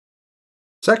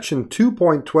Section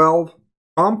 2.12,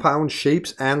 Compound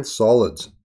Shapes and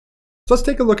Solids. So let's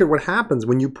take a look at what happens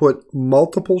when you put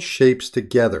multiple shapes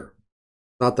together.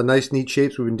 Not the nice, neat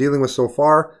shapes we've been dealing with so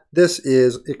far. This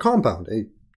is a compound,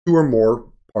 two or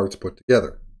more parts put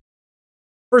together.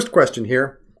 First question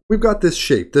here. We've got this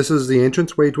shape. This is the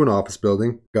entranceway to an office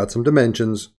building. Got some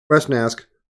dimensions. Question asks,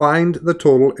 find the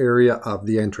total area of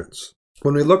the entrance.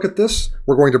 When we look at this,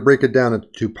 we're going to break it down into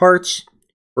two parts.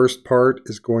 First part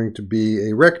is going to be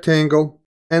a rectangle,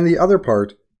 and the other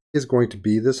part is going to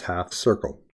be this half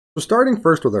circle. So starting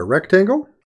first with our rectangle,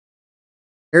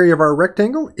 area of our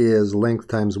rectangle is length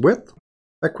times width.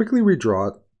 If I quickly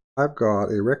redraw it, I've got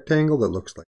a rectangle that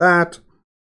looks like that.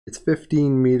 It's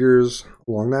 15 meters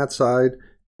along that side,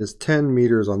 is 10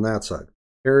 meters on that side.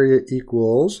 Area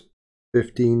equals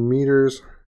 15 meters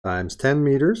times 10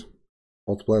 meters.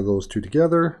 Multiply those two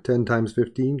together. 10 times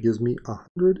 15 gives me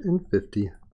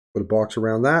 150. Put a box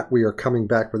around that. We are coming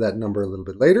back for that number a little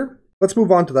bit later. Let's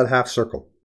move on to that half circle.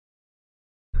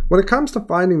 When it comes to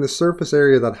finding the surface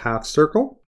area of that half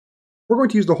circle, we're going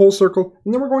to use the whole circle,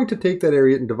 and then we're going to take that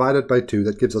area and divide it by 2.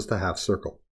 That gives us the half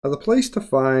circle. Now the place to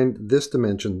find this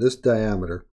dimension, this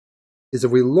diameter, is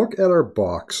if we look at our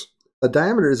box, the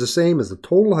diameter is the same as the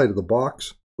total height of the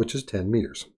box, which is 10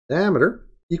 meters. Diameter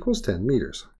equals 10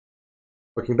 meters.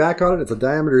 Looking back on it, if the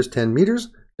diameter is 10 meters,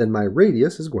 then my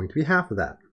radius is going to be half of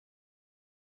that.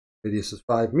 Radius is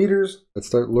 5 meters. Let's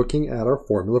start looking at our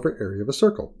formula for area of a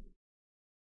circle.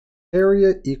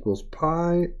 Area equals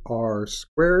pi r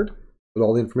squared. Put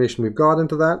all the information we've got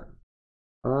into that.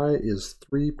 Pi is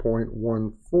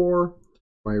 3.14.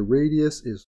 My radius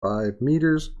is 5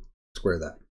 meters. Square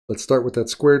that. Let's start with that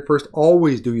squared first.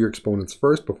 Always do your exponents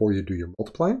first before you do your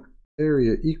multiplying.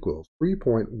 Area equals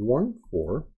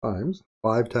 3.14 times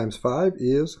 5 times 5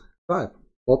 is 5.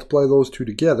 Multiply those two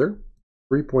together.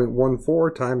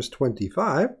 3.14 times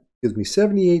 25 gives me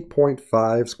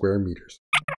 78.5 square meters.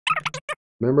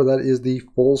 Remember, that is the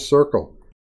full circle.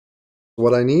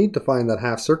 What I need to find that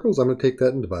half circle is I'm going to take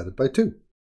that and divide it by 2.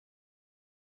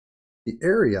 The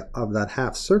area of that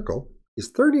half circle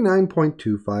is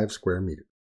 39.25 square meters.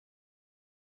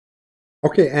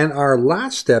 Okay, and our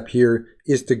last step here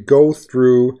is to go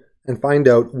through and find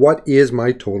out what is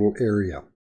my total area.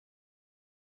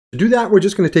 To do that, we're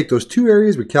just going to take those two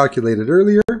areas we calculated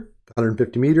earlier, the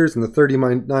 150 meters and the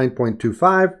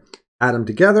 39.25, add them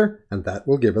together, and that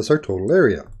will give us our total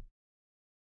area.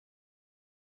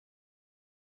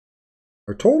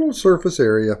 Our total surface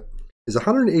area is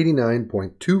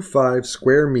 189.25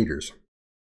 square meters.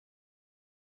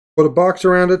 Put a box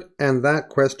around it, and that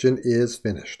question is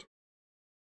finished.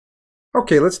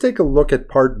 Okay, let's take a look at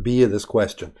part B of this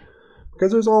question,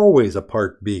 because there's always a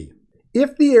part B.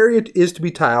 If the area is to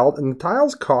be tiled and the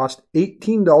tiles cost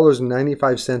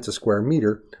 $18.95 a square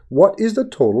meter, what is the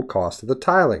total cost of the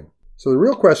tiling? So the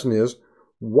real question is,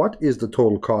 what is the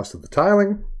total cost of the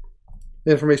tiling?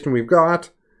 The information we've got,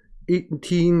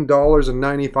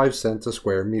 $18.95 a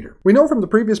square meter. We know from the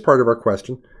previous part of our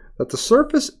question that the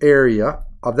surface area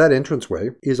of that entranceway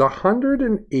is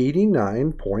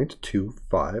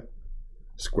 189.25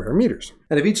 square meters.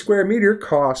 And if each square meter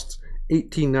costs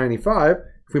 $18.95,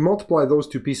 if we multiply those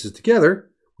two pieces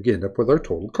together, we end up with our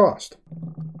total cost.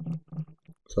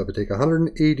 So if I take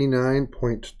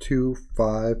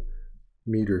 189.25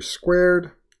 meters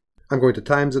squared, I'm going to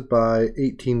times it by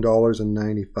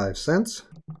 $18.95.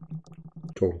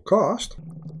 Total cost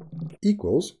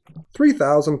equals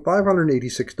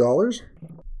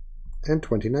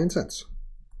 $3,586.29.